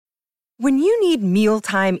When you need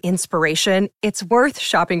mealtime inspiration, it's worth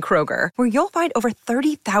shopping Kroger, where you'll find over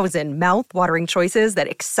 30,000 mouth-watering choices that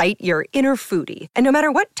excite your inner foodie. And no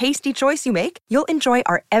matter what tasty choice you make, you'll enjoy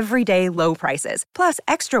our everyday low prices, plus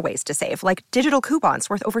extra ways to save, like digital coupons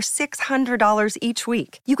worth over $600 each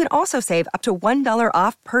week. You can also save up to $1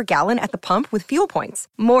 off per gallon at the pump with fuel points.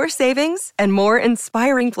 More savings and more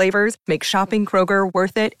inspiring flavors make shopping Kroger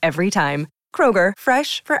worth it every time. Kroger,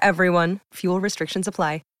 fresh for everyone. Fuel restrictions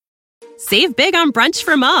apply. Save big on brunch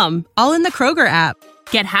for mom, all in the Kroger app.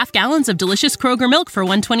 Get half gallons of delicious Kroger milk for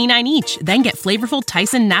 $1.29 each. Then get flavorful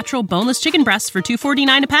Tyson natural boneless chicken breasts for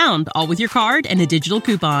 $2.49 a pound, all with your card and a digital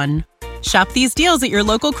coupon. Shop these deals at your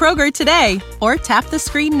local Kroger today, or tap the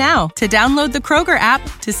screen now to download the Kroger app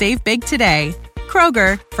to save big today.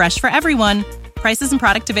 Kroger, fresh for everyone. Prices and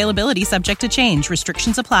product availability subject to change.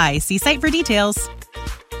 Restrictions apply. See site for details.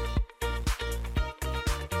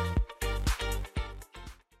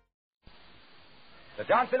 The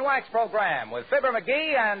Johnson Wax Program with Fibber,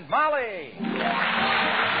 McGee, and Molly.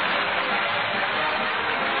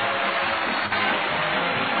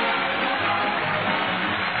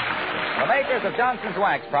 The makers of Johnson's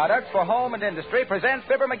Wax products for home and industry present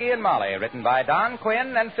Fibber, McGee, and Molly, written by Don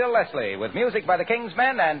Quinn and Phil Leslie, with music by the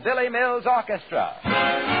Kingsmen and Billy Mills Orchestra.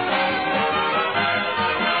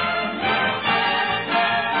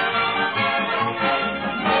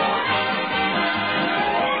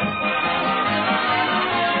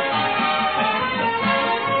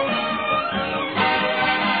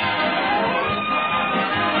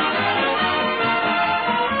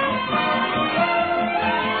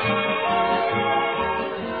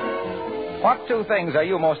 What two things are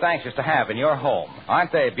you most anxious to have in your home?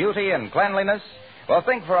 Aren't they beauty and cleanliness? Well,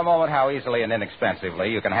 think for a moment how easily and inexpensively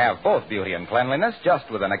you can have both beauty and cleanliness just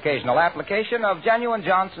with an occasional application of genuine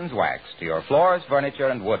Johnson's Wax to your floors, furniture,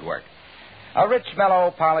 and woodwork. A rich,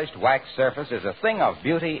 mellow, polished wax surface is a thing of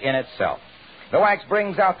beauty in itself. The wax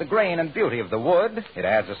brings out the grain and beauty of the wood. It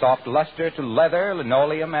adds a soft luster to leather,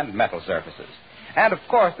 linoleum, and metal surfaces. And, of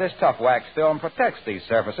course, this tough wax film protects these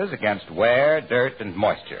surfaces against wear, dirt, and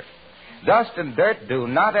moisture. Dust and dirt do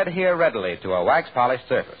not adhere readily to a wax-polished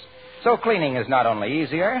surface. So cleaning is not only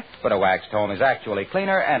easier, but a waxed home is actually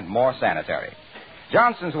cleaner and more sanitary.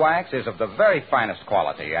 Johnson's Wax is of the very finest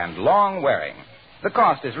quality and long-wearing. The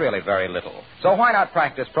cost is really very little. So why not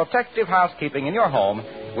practice protective housekeeping in your home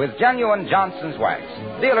with genuine Johnson's Wax?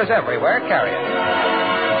 Dealers everywhere carry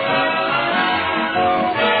it.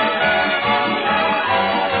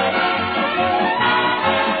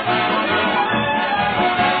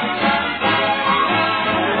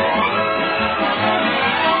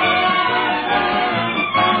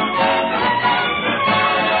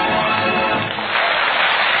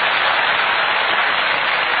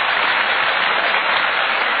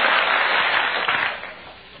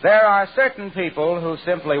 There are certain people who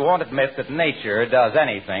simply won't admit that nature does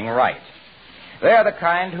anything right. They're the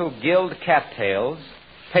kind who gild cattails,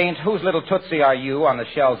 paint Whose Little Tootsie Are You on the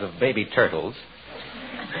shells of baby turtles,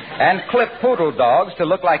 and clip poodle dogs to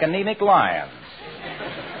look like anemic lions.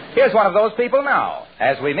 Here's one of those people now,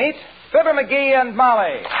 as we meet Fibber, McGee, and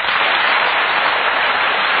Molly.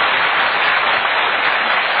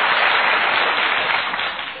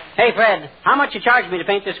 Hey, Fred, how much you charge me to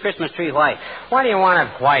paint this Christmas tree white? Why do you want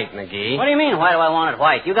it white, McGee? What do you mean, why do I want it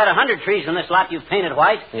white? You got 100 trees in this lot you've painted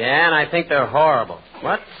white. Yeah, and I think they're horrible.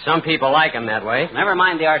 But some people like them that way. Never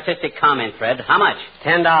mind the artistic comment, Fred. How much?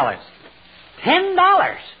 $10.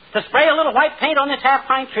 $10? To spray a little white paint on this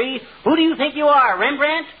half-pint tree? Who do you think you are,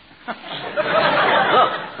 Rembrandt?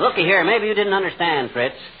 Looky here. Maybe you didn't understand,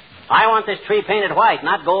 Fritz. I want this tree painted white,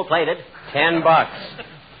 not gold-plated. $10.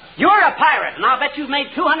 You're a pirate, and I'll bet you've made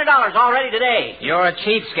 $200 already today. You're a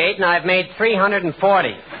cheapskate, and I've made $340.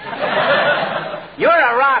 You're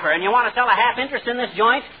a robber, and you want to sell a half interest in this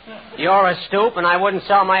joint? You're a stoop, and I wouldn't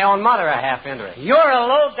sell my own mother a half interest. You're a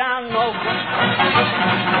low-down no.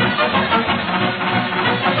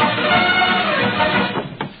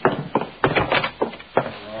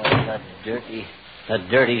 The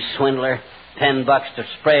dirty swindler. $10 to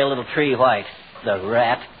spray a little tree white. The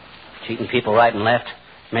rat. Cheating people right and left.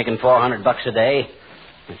 Making $400 a day.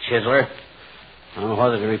 The chiseler. I don't know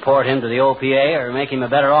whether to report him to the OPA or make him a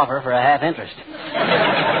better offer for a half interest.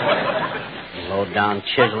 Low-down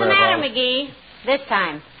chiseler. What's the matter, McGee? This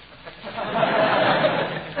time.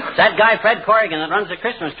 It's that guy, Fred Corrigan, that runs the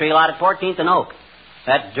Christmas tree lot at 14th and Oak.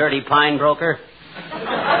 That dirty pine broker.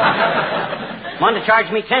 Wanted to charge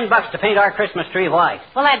me $10 to paint our Christmas tree white.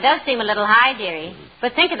 Well, that does seem a little high, dearie.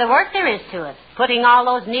 But think of the work there is to it. Putting all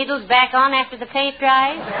those needles back on after the paint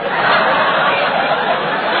dries.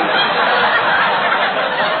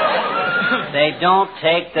 They don't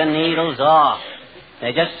take the needles off.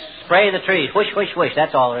 They just spray the trees. Whoosh, whoosh, whoosh.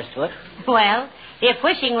 That's all there is to it. Well, if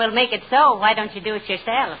wishing will make it so, why don't you do it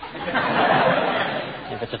yourself?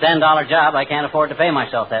 If it's a $10 job, I can't afford to pay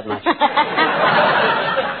myself that much.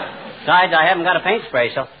 Besides, I haven't got a paint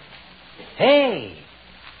spray, so... Hey,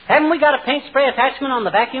 haven't we got a paint spray attachment on the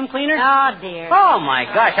vacuum cleaner? Oh, dear. Oh, my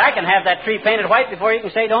gosh, I can have that tree painted white before you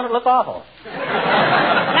can say, don't it look awful?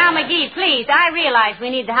 Now, McGee, please, I realize we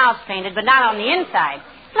need the house painted, but not on the inside.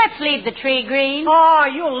 Let's leave the tree green. Oh,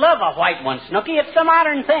 you'll love a white one, Snooky. It's the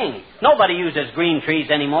modern thing. Nobody uses green trees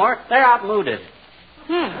anymore. They're outmoded.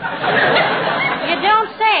 You don't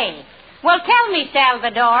say. Well, tell me,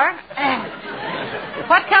 Salvador,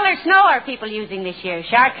 what color snow are people using this year?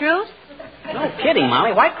 Chartreuse? No kidding,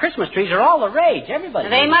 Molly. White Christmas trees are all the rage. Everybody.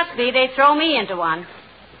 They must be. They throw me into one.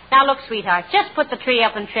 Now, look, sweetheart, just put the tree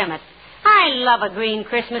up and trim it. I love a green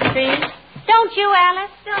Christmas tree. Don't you,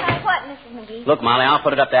 Alice? Don't I what, Mrs. McGee? Look, Molly, I'll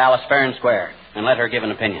put it up to Alice fair and square and let her give an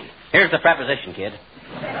opinion. Here's the preposition, kid.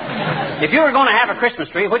 If you were going to have a Christmas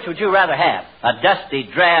tree, which would you rather have? A dusty,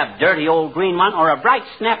 drab, dirty old green one or a bright,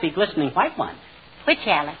 snappy, glistening white one? Which,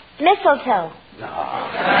 Alice? Mistletoe.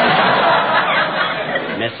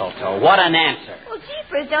 Mistletoe. What an answer. Well,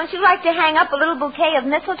 jeepers, don't you like to hang up a little bouquet of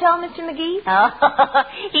mistletoe, Mr. McGee? Oh,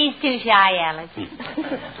 he's too shy, Alice.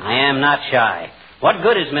 I am not shy. What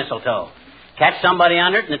good is mistletoe? Catch somebody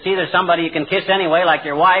under it, and it's either somebody you can kiss anyway, like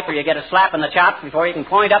your wife, or you get a slap in the chops before you can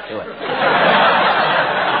point up to it.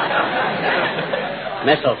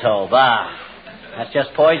 Mistletoe, bah. That's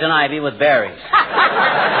just poison ivy with berries.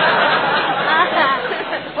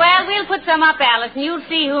 Well, we'll put some up, Alice, and you'll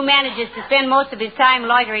see who manages to spend most of his time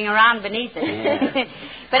loitering around beneath it. Yeah.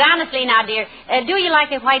 But honestly now, dear, do you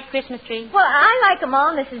like a white Christmas tree? Well, I like them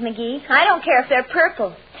all, Mrs. McGee. I don't care if they're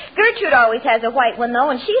purple. Gertrude always has a white one, though,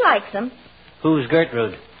 and she likes them. Who's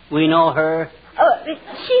Gertrude? We know her. Oh,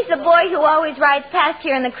 she's the boy who always rides past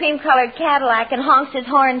here in the cream-colored Cadillac and honks his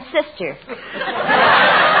horn's sister.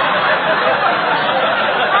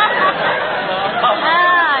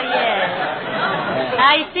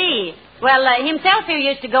 I see. Well, himself here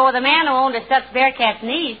used to go with a man who owned a Stutz Bearcat's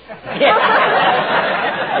niece. Yeah,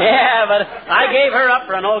 but I gave her up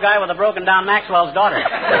for an old guy with a broken-down Maxwell's daughter.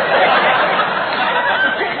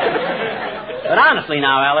 But honestly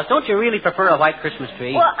now, Alice, don't you really prefer a white Christmas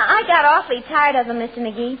tree? Well, I got awfully tired of them, Mr.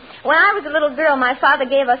 McGee. When I was a little girl, my father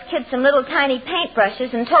gave us kids some little tiny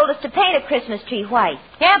paintbrushes and told us to paint a Christmas tree white.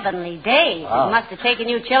 Heavenly days. Oh. It must have taken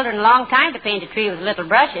you children a long time to paint a tree with little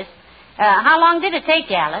brushes. How long did it take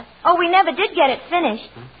you, Alice? Oh, we never did get it finished.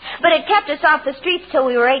 But it kept us off the streets till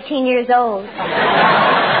we were 18 years old. Well,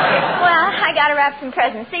 I got to wrap some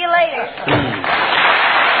presents. See you later.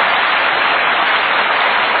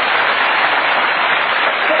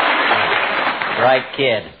 Bright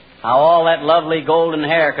kid. How all that lovely golden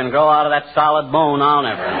hair can grow out of that solid bone, I'll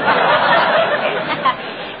never know.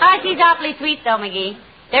 Oh, she's awfully sweet, though, McGee.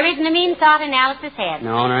 There isn't a mean thought in Alice's head.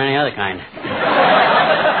 No, nor any other kind.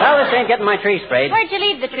 Well, this ain't getting my tree sprayed. Where'd you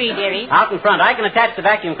leave the tree, dearie? Out in front. I can attach the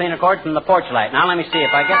vacuum cleaner cord from the porch light. Now, let me see if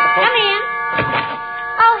I get the porch... Come in.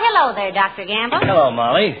 Oh, hello there, Dr. Gamble. Hello,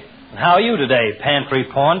 Molly. How are you today, pantry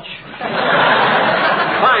paunch?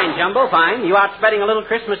 Fine, Jumbo, fine. You out spreading a little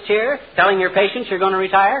Christmas cheer, telling your patients you're going to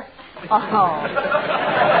retire? Oh.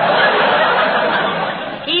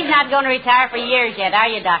 He's not going to retire for years yet, are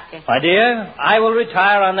you, Doctor? My dear, I will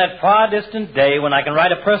retire on that far distant day when I can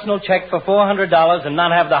write a personal check for $400 and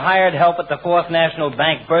not have the hired help at the Fourth National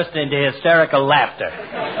Bank burst into hysterical laughter.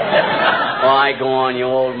 Why, go on, you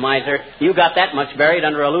old miser. You got that much buried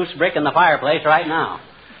under a loose brick in the fireplace right now.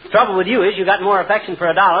 The trouble with you is you got more affection for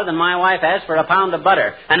 $1 than my wife has for a pound of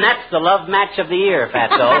butter. And that's the love match of the year,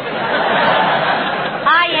 Fatso.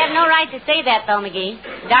 You have no right to say that, though, McGee.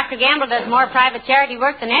 Dr. Gamble does more private charity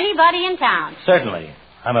work than anybody in town. Certainly.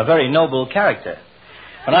 I'm a very noble character.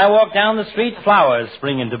 When I walk down the street, flowers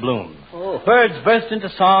spring into bloom. Oh. Birds burst into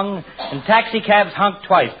song, and taxicabs honk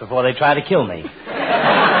twice before they try to kill me. Well,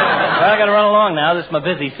 I got to run along now. This is my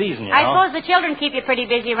busy season, you know. I suppose the children keep you pretty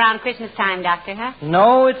busy around Christmas time, Doctor, huh?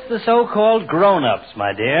 No, it's the so-called grown-ups,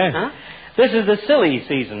 my dear. Huh? This is the silly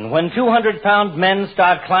season, when 200-pound men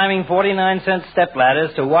start climbing 49-cent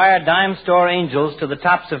stepladders to wire dime store angels to the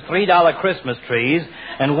tops of $3 Christmas trees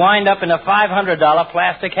and wind up in a $500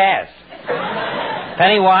 plastic hat.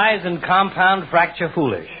 Penny-wise and compound fracture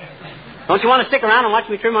foolish. Don't you want to stick around and watch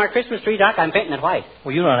me trim our Christmas tree, Doc? I'm painting it white.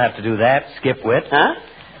 Well, you don't have to do that, skipwit. Huh?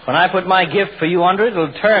 When I put my gift for you under it,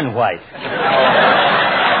 it'll turn white.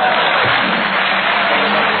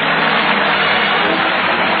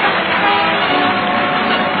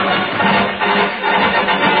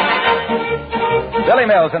 Billy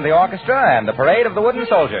Mills and the orchestra and the Parade of the Wooden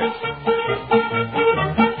Soldiers.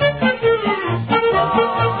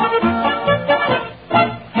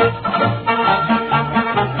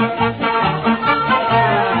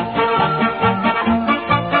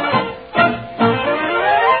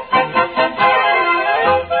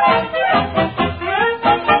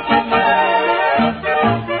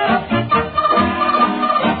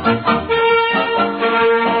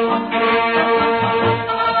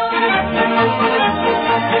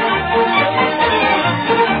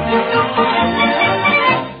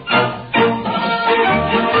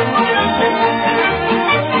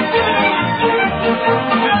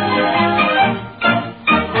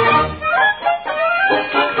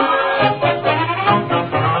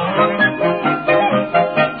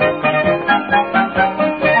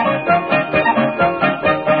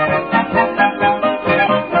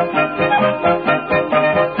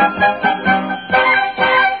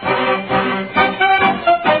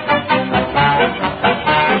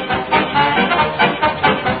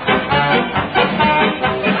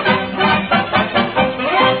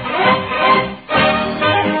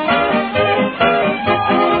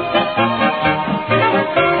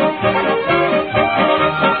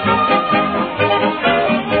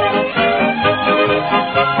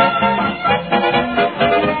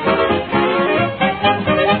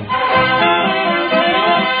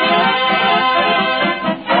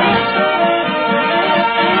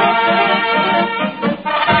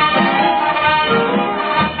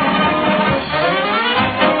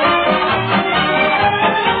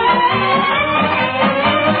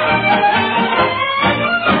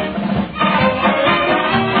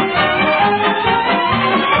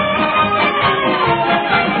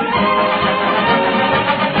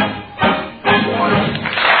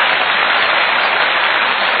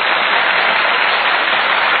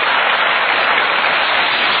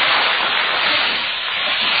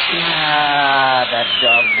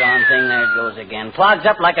 Clogs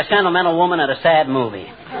up like a sentimental woman at a sad movie.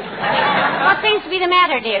 What seems to be the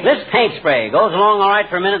matter, dear? This paint spray goes along all right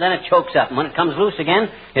for a minute, then it chokes up. And when it comes loose again,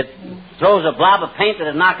 it throws a blob of paint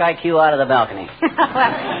that'd knock IQ out of the balcony. Well,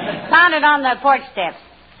 pound it on the porch steps.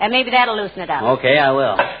 And maybe that'll loosen it up. Okay, I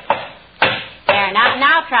will. There,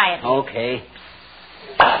 now try it. Okay.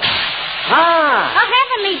 Ah! Oh,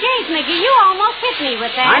 heavenly days, McGee, you almost hit me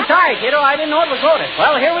with that. I'm sorry, kiddo. I didn't know it was loaded.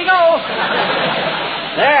 Well, here we go.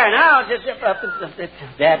 There, now,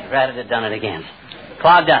 Dad rather had done it again.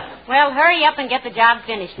 Clogged up. Well, hurry up and get the job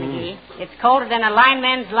finished, McGee. It's colder than a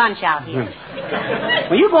lineman's lunch out here.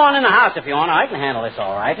 Well, you go on in the house if you want. I can handle this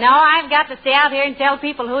all right. No, I've got to stay out here and tell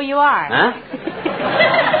people who you are. Huh?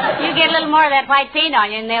 You get a little more of that white paint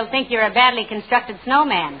on you, and they'll think you're a badly constructed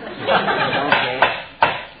snowman. Okay.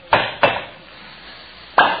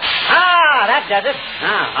 That does it.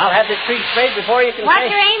 Now, I'll have this tree sprayed before you can Watch say...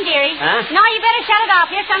 your aim, dearie. Huh? No, you better shut it off.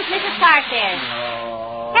 Here comes Mrs. Carstairs.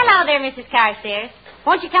 Oh. Hello there, Mrs. Carstairs.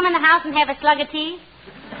 Won't you come in the house and have a slug of tea?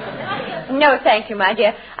 No, thank you, my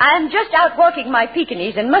dear. I'm just out walking my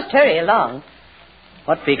Pekingese and must hurry along.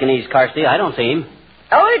 What Pekingese, Carsty? I don't see him.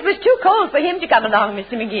 Oh, it was too cold for him to come along,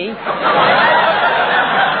 Mr. McGee.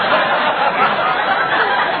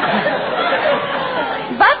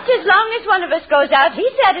 But as long as one of us goes out,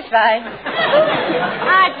 he's satisfied.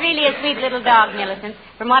 It's really a sweet little dog, Millicent,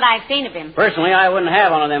 from what I've seen of him. Personally, I wouldn't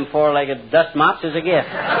have one of them four-legged dust mops as a gift.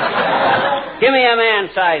 Give me a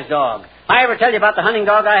man-sized dog. I ever tell you about the hunting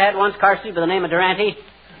dog I had once, Carsty, by the name of Durante?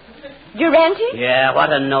 Durante? Yeah,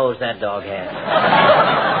 what a nose that dog had.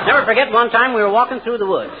 Never forget one time we were walking through the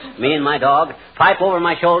woods. Me and my dog, pipe over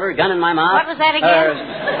my shoulder, gun in my mouth. What was that again?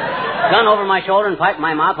 Gun over my shoulder and pipe in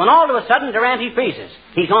my mouth, when all of a sudden Durante freezes.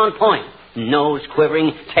 He's on point. Nose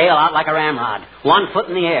quivering, tail out like a ramrod. 1 foot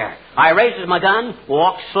in the air. I raises my gun,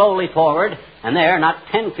 walks slowly forward, and there, not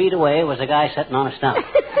 10 feet away, was a guy sitting on a stump.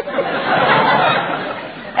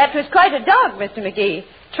 That was quite a dog, Mr. McGee.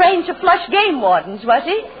 Trained to flush game wardens, was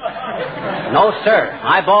he? No, sir.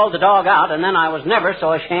 I bawled the dog out, and then I was never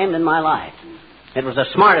so ashamed in my life. It was the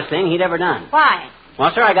smartest thing he'd ever done. Why?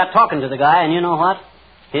 Well, sir, I got talking to the guy, and you know what?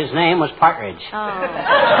 His name was Partridge. Oh.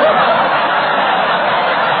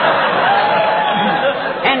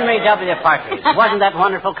 Henry W. Partridge. Wasn't that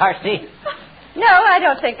wonderful, Carsty? No, I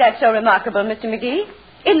don't think that's so remarkable, Mr. McGee.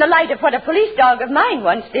 In the light of what a police dog of mine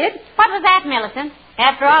once did. What was that, Millicent?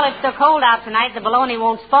 After all, it's so cold out tonight, the bologna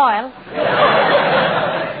won't spoil.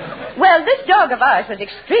 Well, this dog of ours was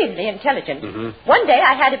extremely intelligent. Mm-hmm. One day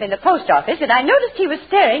I had him in the post office, and I noticed he was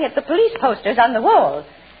staring at the police posters on the wall.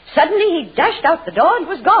 Suddenly he dashed out the door and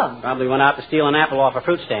was gone. Probably went out to steal an apple off a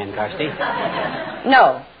fruit stand, Carsty.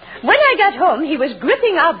 No. When I got home, he was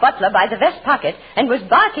gripping our butler by the vest pocket and was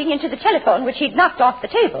barking into the telephone, which he'd knocked off the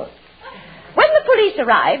table. When the police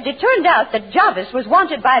arrived, it turned out that Jarvis was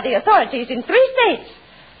wanted by the authorities in 3 states.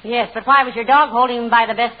 Yes, but why was your dog holding him by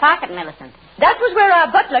the vest pocket, Millicent? That was where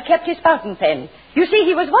our butler kept his fountain pen. You see,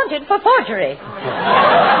 he was wanted for forgery.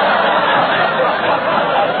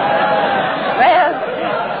 Well,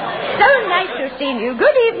 so nice to have seen you.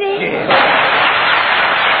 Good evening.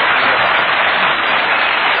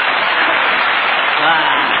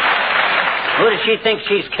 Who does she think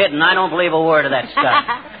she's kidding? I don't believe a word of that stuff.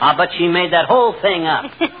 I'll bet she made that whole thing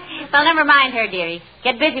up. Well, never mind her, dearie.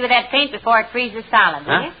 Get busy with that paint before it freezes solid,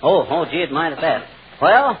 will you? Oh, gee, it might have that.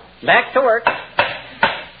 Well, back to work.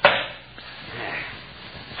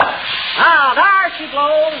 There she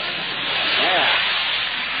blows.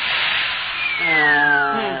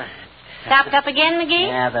 Yeah. Stopped up again, McGee?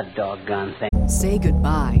 Yeah, the doggone thing. Say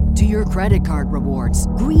goodbye to your credit card rewards.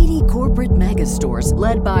 Greedy corporate mega stores,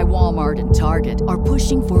 led by Walmart and Target, are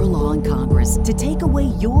pushing for a law in Congress to take away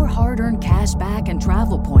your hard-earned cash back and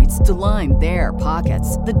travel points to line their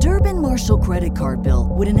pockets. The Durbin-Marshall credit card bill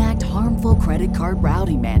would enact harmful credit card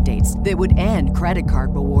routing mandates that would end credit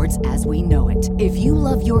card rewards as we know it. If you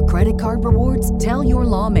love your credit card rewards, tell your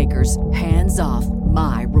lawmakers, hands off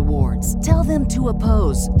my rewards. Tell them to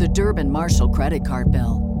oppose the Durbin-Marshall credit card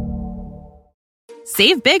bill.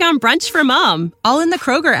 Save big on brunch for mom, all in the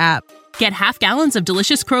Kroger app. Get half gallons of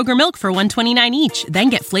delicious Kroger milk for $1.29 each. Then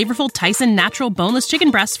get flavorful Tyson natural boneless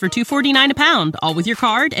chicken breasts for $2.49 a pound, all with your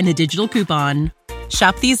card and a digital coupon.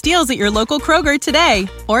 Shop these deals at your local Kroger today,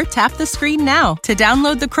 or tap the screen now to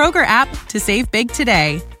download the Kroger app to save big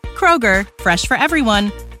today. Kroger, fresh for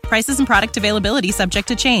everyone. Prices and product availability subject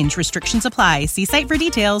to change. Restrictions apply. See site for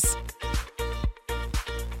details.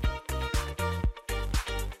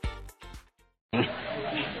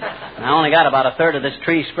 I only got about a third of this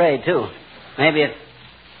tree sprayed, too. Maybe it's...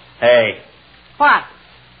 Hey. What?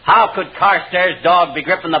 How could Carstairs' dog be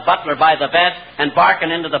gripping the butler by the vest and barking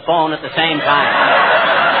into the phone at the same time?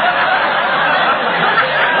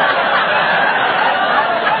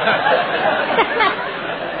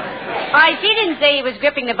 Why, she didn't say he was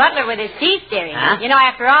gripping the butler with his teeth, dearie. Huh? You know,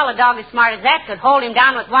 after all, a dog as smart as that could hold him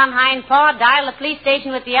down with one hind paw, dial the police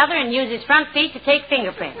station with the other, and use his front feet to take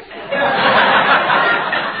fingerprints.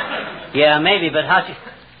 Yeah, maybe, but how she...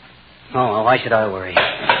 Oh, well, why should I worry?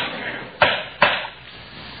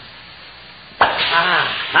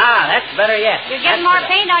 That's better yet. You're getting more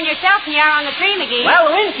paint on yourself than you are on the tree, McGee.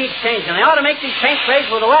 Well, the wind keeps changing. They ought to make these paint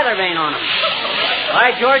sprays with a weather vane on them. All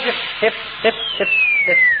right, Georgia. Hip, hip, hip,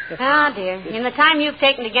 hip, hip. Oh, dear. In the time you've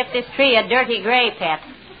taken to get this tree a dirty gray, Pet,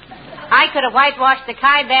 I could have whitewashed the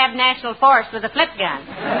Kaibab National Forest with a flip gun.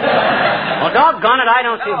 Well, doggone it, I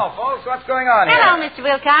don't see... Hello, folks. What's going on here? Hello, Mr.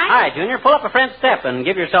 Wilcox. Hi, Junior. Pull up a French step and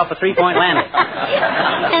give yourself a 3-point landing.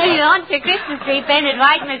 You want your Christmas tree painted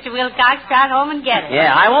white, Mr. Wilcox? Start home and get it.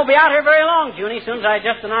 Yeah, I won't be out here very long, Junie. As soon as I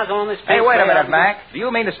adjust the nozzle on this paint... Hey, wait a minute, Mac. Do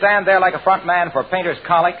you mean to stand there like a front man for painter's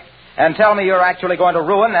colic and tell me you're actually going to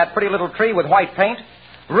ruin that pretty little tree with white paint?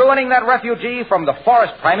 Ruining that refugee from the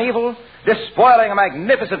forest primeval? Despoiling a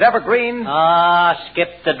magnificent evergreen?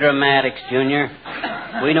 Skip the dramatics, Junior.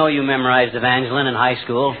 We know you memorized Evangeline in high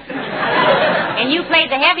school. And you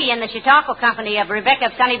played the heavy in the Chautauqua Company of Rebecca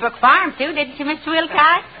of Sunnybrook Farm, too, didn't you, Mr.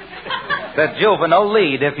 Wilcox? The juvenile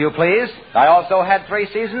lead, if you please. I also had 3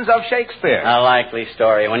 seasons of Shakespeare. A likely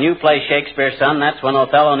story. When you play Shakespeare, son, that's when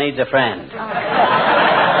Othello needs a friend.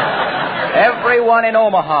 Everyone in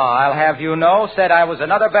Omaha, I'll have you know, said I was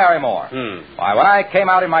another Barrymore. Why, when I came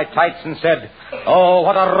out in my tights and said, "Oh,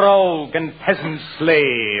 what a rogue and peasant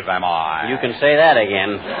slave am I." You can say that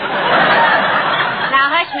again. Now,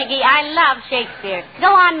 hush, McGee. I love Shakespeare.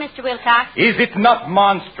 Go on, Mr. Wilcox. Is it not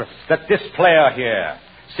monstrous that this player here,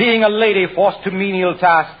 seeing a lady forced to menial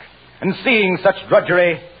task and seeing such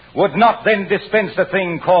drudgery, would not then dispense a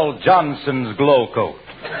thing called Johnson's glow coat?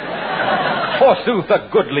 Forsooth, a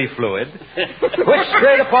goodly fluid, which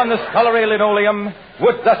sprayed upon the scullery linoleum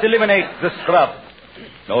would thus eliminate the scrub.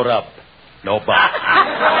 No rub, no bump.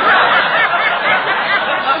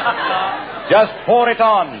 Just pour it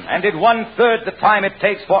on, and in 1/3 the time it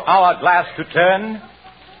takes for our glass to turn,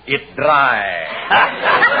 it dries.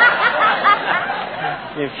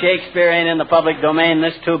 If Shakespeare ain't in the public domain,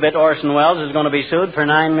 this 2-bit Orson Welles is going to be sued for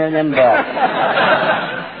 $9 million.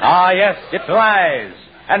 Ah, yes, it dries.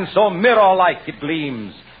 And so mirror-like it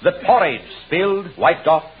gleams. The porridge spilled, wiped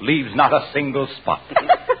off, leaves not a single spot.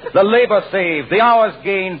 The labor saved, the hours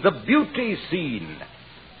gained, the beauty seen.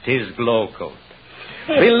 'Tis glow coat.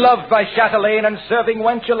 Beloved by Chatelaine and serving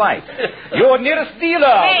wench alike. Your nearest dealer.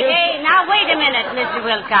 Hey, now wait a minute, Mr.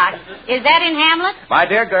 Wilcox. Is that in Hamlet? My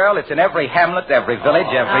dear girl, it's in every hamlet, every village,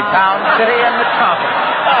 every town, city, and metropolis.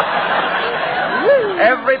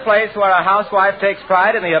 Every place where a housewife takes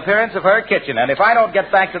pride in the appearance of her kitchen. And if I don't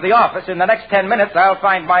get back to the office in the next 10 minutes, I'll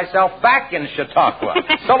find myself back in Chautauqua.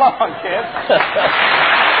 So long, kids.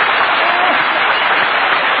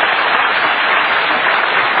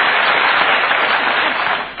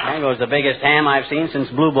 Mango's the biggest ham I've seen since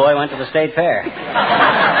Blue Boy went to the state fair.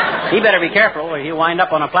 He better be careful or he'll wind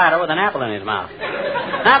up on a platter with an apple in his mouth.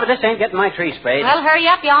 Now, but this ain't getting my tree sprayed. Well, hurry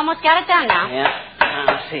up. You almost got it done now. Yeah.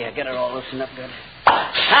 Let's see. I get it all loosened up good.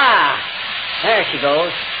 Ah, there she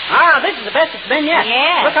goes. Ah, this is the best it's been yet.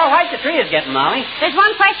 Yeah. Look how white the tree is getting, Molly. There's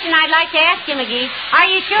one question I'd like to ask you, McGee. Are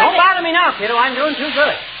you sure Don't bother me now, kiddo. I'm doing too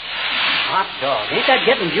good. Hot dog. Ain't that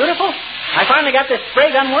getting beautiful? I finally got this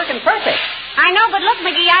spray gun working perfect. I know, but look,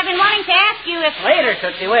 McGee, I've been wanting to ask you if... Later,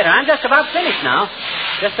 Tootsie, waiter. I'm just about finished now.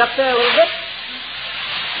 Just up there a little bit.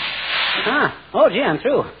 Ah. Oh, gee, I'm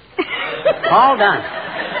through. All done.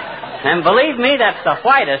 And believe me, that's the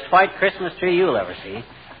whitest white Christmas tree you'll ever see.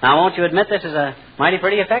 Now, won't you admit this is a mighty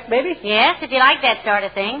pretty effect, baby? Yes, if you like that sort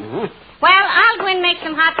of thing. Mm-hmm. Well, I'll go and make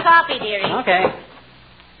some hot coffee, dearie. Okay.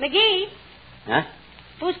 McGee, Huh?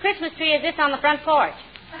 whose Christmas tree is this on the front porch?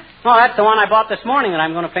 Oh, that's the one I bought this morning that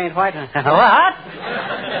I'm going to paint white. What?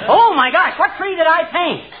 Oh, my gosh, what tree did I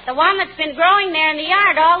paint? The one that's been growing there in the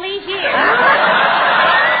yard all these years.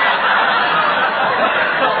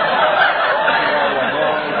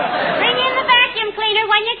 Bring in the vacuum cleaner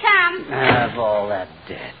when you come. Of all that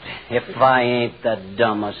dead. If I ain't the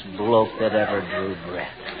dumbest bloke that ever drew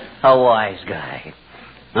breath. A wise guy.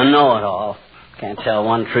 A know-it-all. Can't tell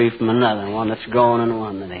one tree from another, one that's growing and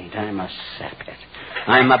one that ain't. I'm a saphead.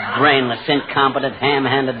 I'm a brainless, incompetent,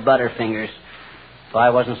 ham-handed butterfingers. If I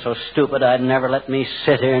wasn't so stupid, I'd never let me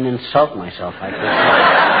sit here and insult myself like this.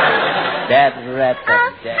 Dad rat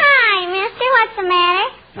that dad. Hi, mister. What's the matter?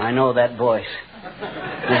 I know that voice.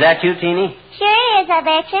 Is that you, Teeny? Sure is, I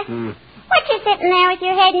betcha. What you sitting there with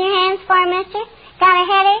your head in your hands for, mister? Got a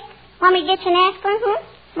headache? Want me to get you an aspirin,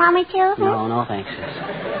 Want me to, No, thanks,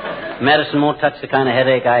 sis. Medicine won't touch the kind of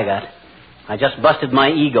headache I got. I just busted my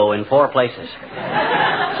ego in 4 places.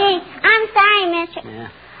 Gee, I'm sorry, mister. Yeah.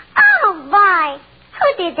 Oh, boy. Who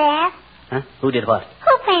did that? Huh? Who did what?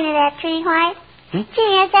 Who painted that tree white? Gee,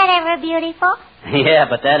 is that ever beautiful? Yeah,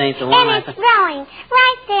 but that ain't the one. And it's growing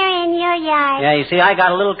right there in your yard. Yeah, you see, I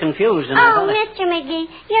got a little confused. And Oh, Mr. McGee,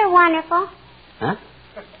 you're wonderful. Huh?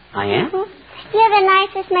 I am? Mm-hmm. You're the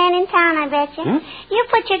nicest man in town, I bet you. You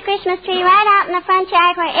put your Christmas tree right out in the front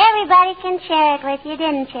yard where everybody can share it with you,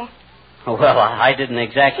 didn't you? Oh, well, I didn't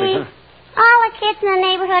exactly. See, all the kids in the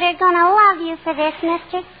neighborhood are going to love you for this,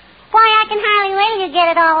 mister. Boy, I can hardly wait till you get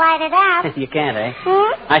it all lighted up. You can't, eh?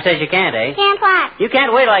 I said you can't, eh? Can't what? You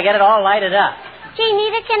can't wait till I get it all lighted up. Gee,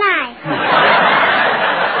 neither can I.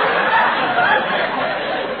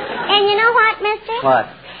 And you know what, mister? What?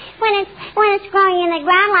 When it's growing in the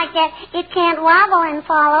ground like that, it can't wobble and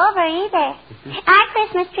fall over either. Our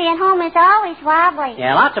Christmas tree at home is always wobbly.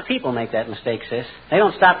 Yeah, lots of people make that mistake, sis. They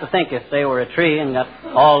don't stop to think if they were a tree and got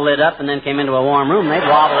all lit up and then came into a warm room, they'd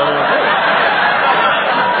wobble a little too.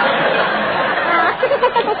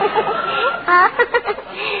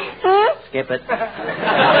 Skip it.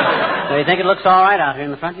 So you think it looks all right out here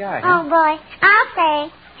in the front yard, huh? Oh, boy. I'll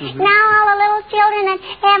say. Now all the little children that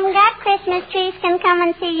haven't got Christmas trees can come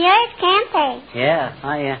and see yours, can't they? Yeah,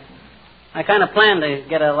 I kind of planned to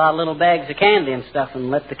get a lot of little bags of candy and stuff and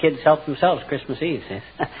let the kids help themselves Christmas Eve, sis.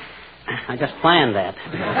 I just planned that.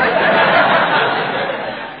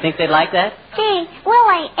 Think they'd like that? Gee, will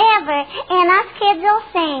they ever? And us kids will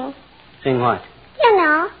sing. Sing what? You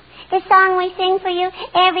know, the song we sing for you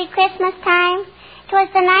every Christmas time. 'Twas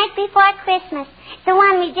the night before Christmas, the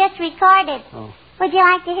one we just recorded. Oh. Would you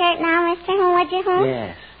like to hear it now, mister? Would you?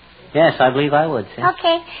 Yes. Yes, I believe I would, sis.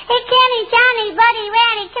 Okay. Hey, Kenny, Johnny, Buddy,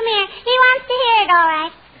 Randy, come here. He wants to hear it, all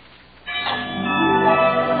right.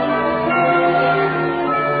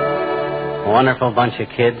 A wonderful bunch of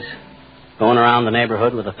kids going around the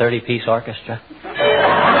neighborhood with a 30-piece orchestra.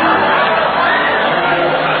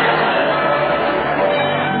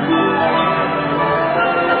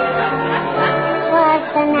 Was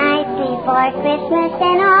the night before Christmas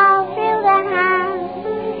and all through the house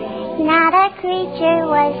not a creature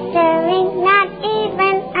was stirring, not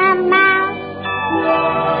even a mouse.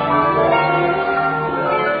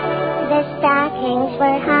 The stockings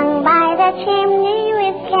were hung by the chimney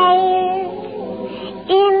with care,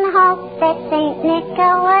 in hope that St.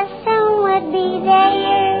 Nicholas soon would be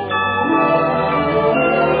there.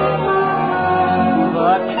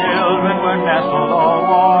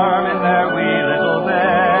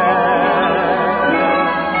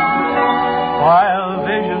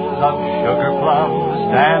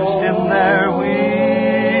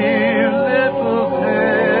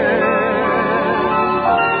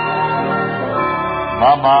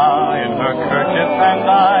 Mama in her kerchief and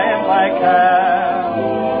I in my cab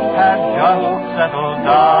had just settled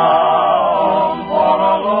down for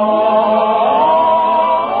a long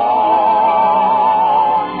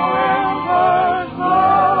winter's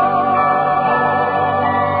night.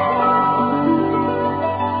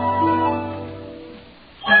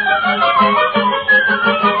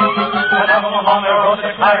 And down along there rode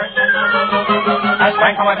the clatter. I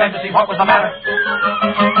sprang from my bed to see what was the matter.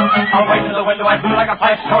 Away to the window I flew like a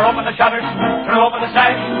flash, tore open the shutters, threw open the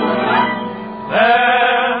sash.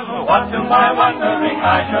 Then, what to my wondering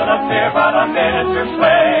I should appear but a miniature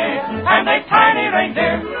sleigh and a tiny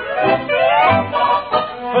reindeer.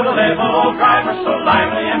 With a little old driver so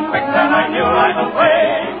lively and quick that I knew right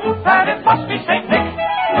away that it must be St. Nick.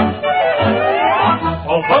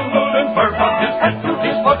 All bundled in fur from his head to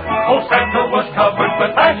his foot, old Santa was covered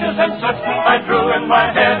with ashes and soot. I drew in my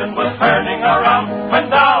head and was turning around when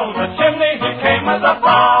down the chimney he came with a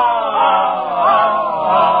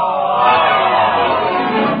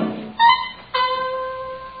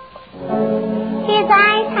His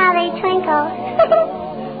eyes, how they twinkle.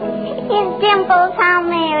 His dimples, how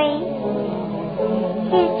merry.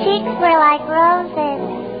 His cheeks were like roses.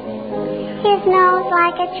 His nose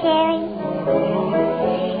like a cherry.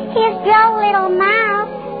 His droll little mouth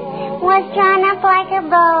was drawn up like a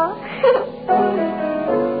bow.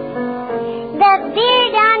 The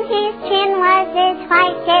beard on his chin was as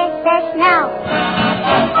white as the snow.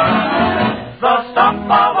 The stump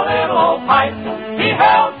of a little old pipe he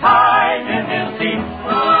held tight in his teeth,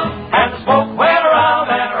 and the smoke went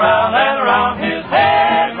around and around and around his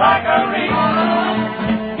head like a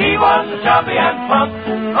wreath. He was chubby and plump,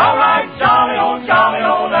 a right jolly old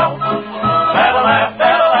elf. Let a laugh,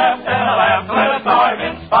 let a dog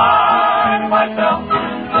inspire myself.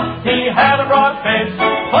 He had a broad face,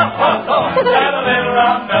 and a little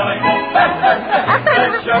round belly.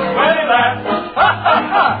 It shook when he laughed,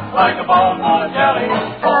 like a ball full of jelly.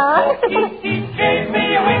 He gave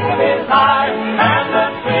me a wink of his eye and a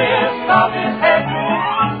twist of his head.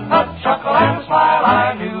 A chuckle and a smile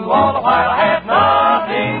I knew all the while I had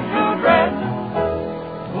nothing to dread.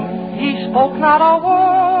 He spoke not a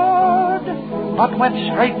word, but went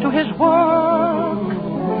straight to his work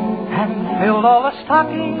and filled all the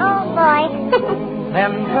stockings. Oh, boy.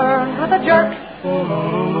 Then turned with a jerk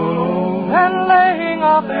and laying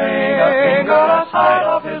a finger aside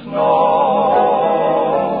of his nose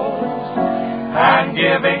and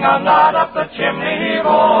giving a nod up the chimney he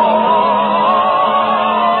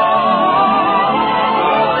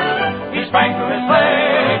rose. He sprang to his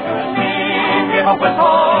sleigh, to his feet, gave a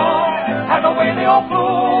whistle, and away they all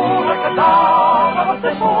flew like the down of a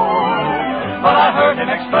thistle. But I heard him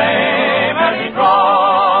exclaim as he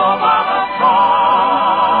drove on a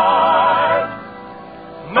side.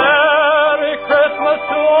 Merry Christmas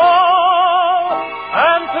to all,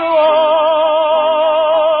 and to all,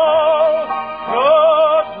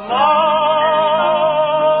 good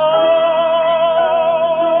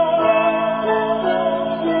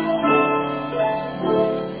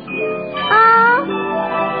Oh,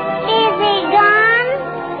 is he gone?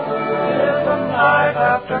 It's the night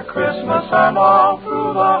after Christmas and all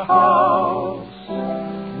through the house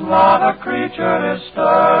not a creature is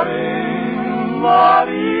stirring, not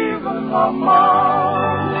even a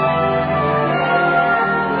mouse.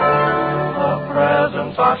 The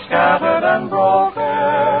presents are scattered and broken,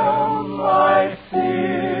 I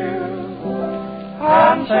fear,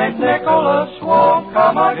 and St. Nicholas won't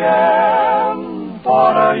come again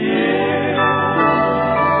for a year.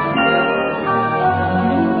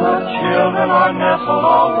 The children are nestled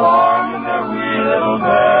all warm in their wee little beds,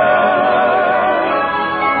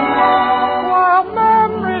 while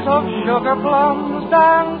memories of sugar plums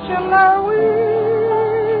dance in their wee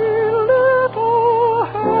little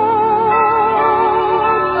heads.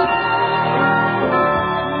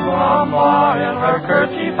 Mama in her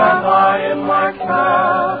kerchief and I in my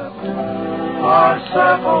cap are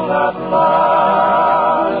settled at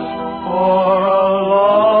last for a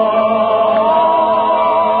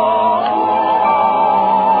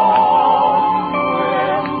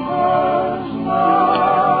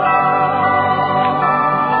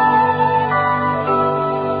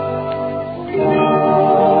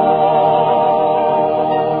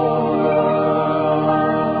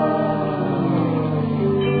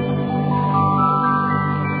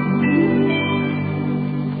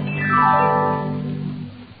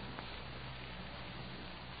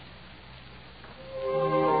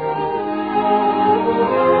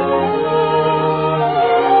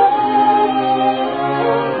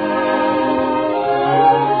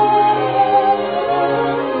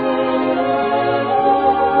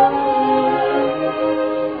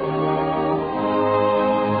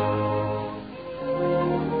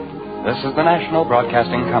is the National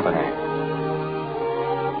Broadcasting Company.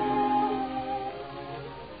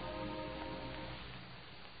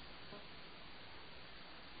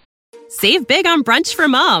 Save big on brunch for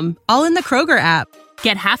mom, all in the Kroger app.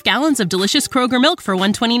 Get half gallons of delicious Kroger milk for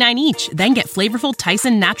 $1.29 each. Then get flavorful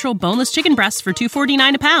Tyson natural boneless chicken breasts for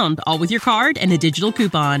 $2.49 a pound, all with your card and a digital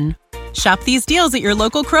coupon. Shop these deals at your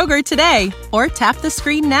local Kroger today, or tap the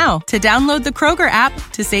screen now to download the Kroger app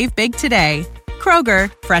to save big today.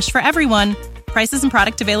 Kroger, fresh for everyone. Prices and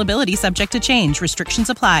product availability subject to change. Restrictions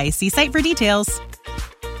apply. See site for details.